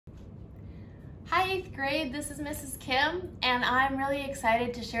Hi 8th grade, this is Mrs. Kim, and I'm really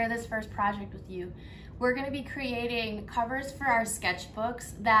excited to share this first project with you. We're going to be creating covers for our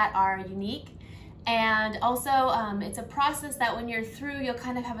sketchbooks that are unique, and also it's a process that when you're through, you'll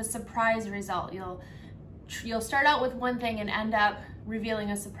kind of have a surprise result. You'll start out with one thing and end up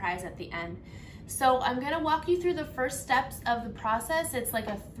revealing a surprise at the end. So I'm going to walk you through the first steps of the process. It's like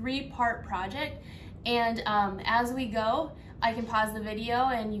a 3-part project, and as we go, I can pause the video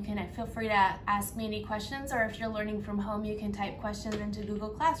and you can feel free to ask me any questions, or if you're learning from home, you can type questions into Google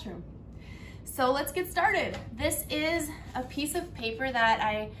Classroom. So let's get started. This is a piece of paper that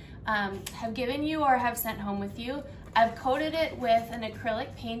I have given you or have sent home with you. I've coated it with an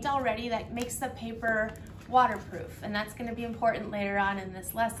acrylic paint already that makes the paper waterproof, and that's going to be important later on in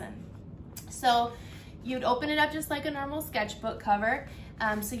this lesson. So you'd open it up just like a normal sketchbook cover.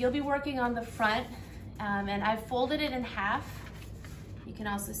 So you'll be working on the front. And I've folded it in half. You can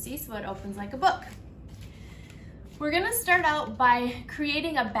also see, so it opens like a book. We're gonna start out by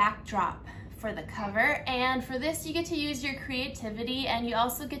creating a backdrop for the cover, and for this you get to use your creativity, and you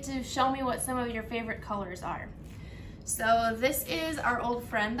also get to show me what some of your favorite colors are. So this is our old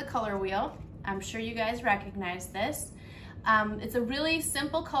friend, the color wheel. I'm sure you guys recognize this. It's a really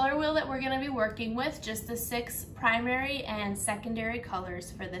simple color wheel that we're gonna be working with, just the 6 primary and secondary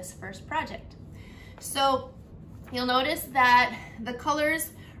colors for this first project. So you'll notice that the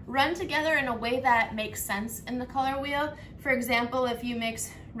colors run together in a way that makes sense in the color wheel. For example, if you mix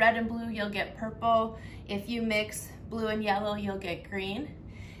red and blue, you'll get purple. If you mix blue and yellow, you'll get green.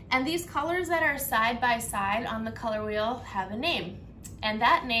 And these colors that are side by side on the color wheel have a name, and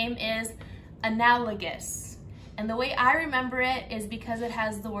that name is analogous. And the way I remember it is because it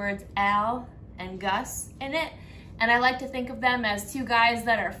has the words Al and Gus in it. And I like to think of them as 2 guys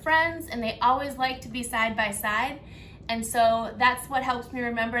that are friends, and they always like to be side by side. And so that's what helps me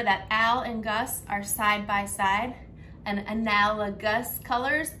remember that Al and Gus are side by side, and analogous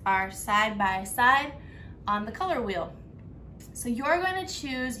colors are side by side on the color wheel. So you're going to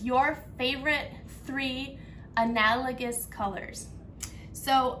choose your favorite 3 analogous colors.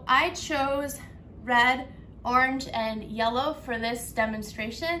 So I chose red, orange, and yellow for this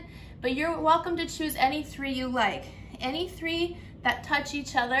demonstration, but you're welcome to choose any 3 you like. Any 3 that touch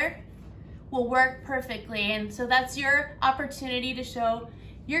each other will work perfectly, and so that's your opportunity to show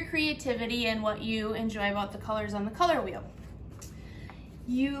your creativity and what you enjoy about the colors on the color wheel.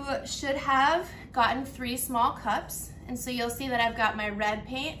 You should have gotten 3 small cups, and so you'll see that I've got my red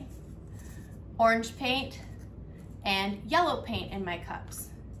paint, orange paint, and yellow paint in my cups.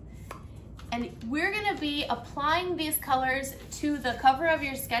 And we're gonna be applying these colors to the cover of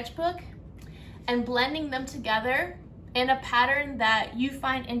your sketchbook and blending them together in a pattern that you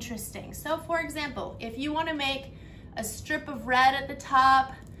find interesting. So for example, if you wanna make a strip of red at the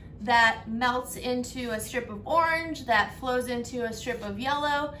top that melts into a strip of orange, that flows into a strip of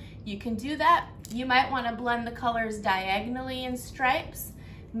yellow, you can do that. You might wanna blend the colors diagonally in stripes.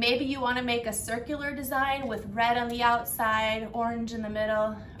 Maybe you want to make a circular design with red on the outside, orange in the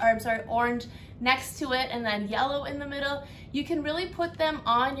middle, or I'm sorry, orange next to it, and then yellow in the middle. You can really put them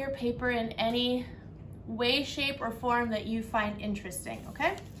on your paper in any way, shape, or form that you find interesting,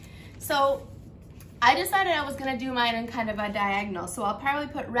 okay? So I decided I was going to do mine in kind of a diagonal, so I'll probably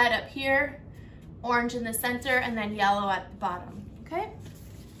put red up here, orange in the center, and then yellow at the bottom, okay?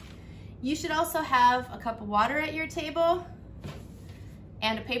 You should also have a cup of water at your table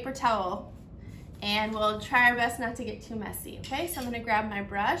and a paper towel, and we'll try our best not to get too messy, okay? So I'm gonna grab my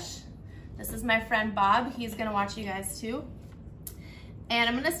brush. This is my friend Bob. He's gonna watch you guys too. And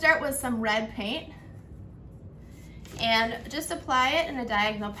I'm gonna start with some red paint and just apply it in a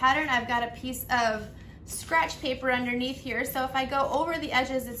diagonal pattern. I've got a piece of scratch paper underneath here, so if I go over the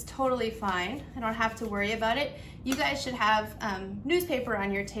edges, it's totally fine. I don't have to worry about it. You guys should have newspaper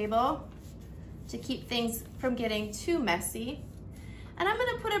on your table to keep things from getting too messy. And I'm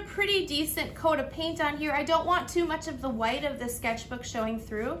gonna put a pretty decent coat of paint on here. I don't want too much of the white of the sketchbook showing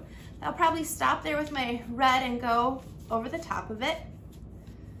through. I'll probably stop there with my red and go over the top of it.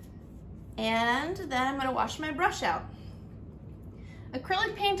 And then I'm gonna wash my brush out.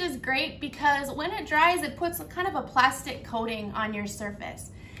 Acrylic paint is great because when it dries, it puts kind of a plastic coating on your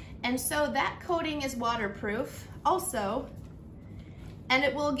surface. And so that coating is waterproof also, and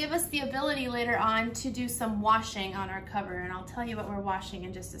it will give us the ability later on to do some washing on our cover, and I'll tell you what we're washing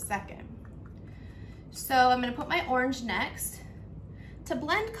in just a second. So I'm gonna put my orange next. To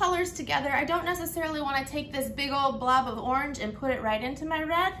blend colors together, I don't necessarily wanna take this big old blob of orange and put it right into my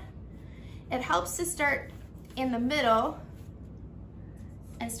red. It helps to start in the middle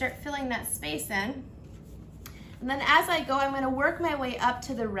and start filling that space in. And then as I go, I'm gonna work my way up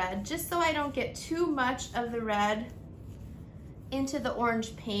to the red, just so I don't get too much of the red into the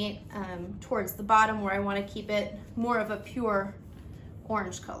orange paint towards the bottom where I wanna keep it more of a pure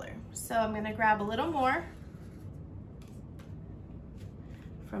orange color. So I'm gonna grab a little more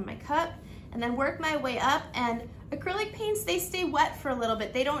from my cup and then work my way up. And acrylic paints, they stay wet for a little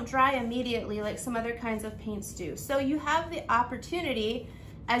bit. They don't dry immediately like some other kinds of paints do. So you have the opportunity,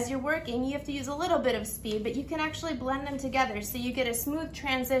 as you're working, you have to use a little bit of speed, but you can actually blend them together so you get a smooth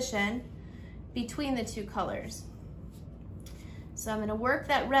transition between the two colors. So I'm gonna work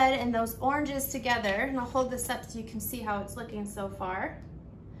that red and those oranges together, and I'll hold this up so you can see how it's looking so far.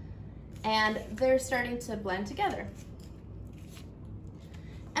 And they're starting to blend together.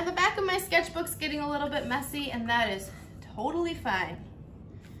 And the back of my sketchbook's getting a little bit messy, and that is totally fine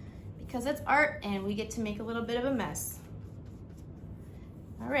because it's art and we get to make a little bit of a mess.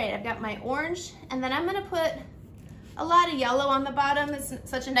 All right, I've got my orange, and then I'm gonna put a lot of yellow on the bottom. It's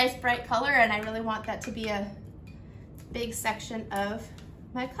such a nice bright color, and I really want that to be a big section of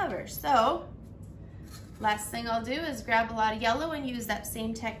my cover. So last thing I'll do is grab a lot of yellow and use that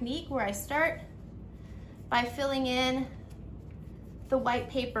same technique where I start by filling in the white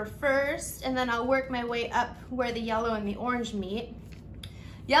paper first, and then I'll work my way up where the yellow and the orange meet.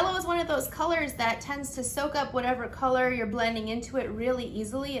 Yellow is one of those colors that tends to soak up whatever color you're blending into it really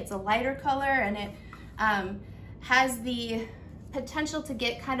easily. It's a lighter color, and it has the potential to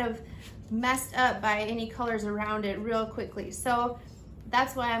get kind of messed up by any colors around it real quickly. So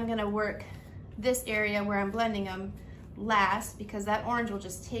that's why I'm gonna work this area where I'm blending them last, because that orange will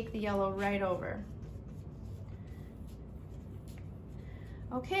just take the yellow right over.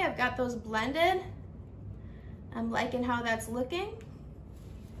 Okay, I've got those blended. I'm liking how that's looking.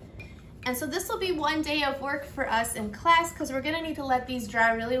 And so this will be one day of work for us in class because we're gonna need to let these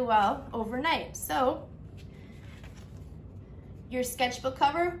dry really well overnight. So your sketchbook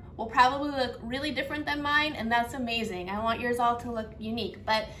cover will probably look really different than mine, and that's amazing. I want yours all to look unique,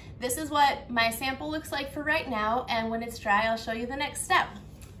 but this is what my sample looks like for right now, and when it's dry, I'll show you the next step.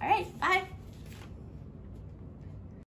 All right, bye.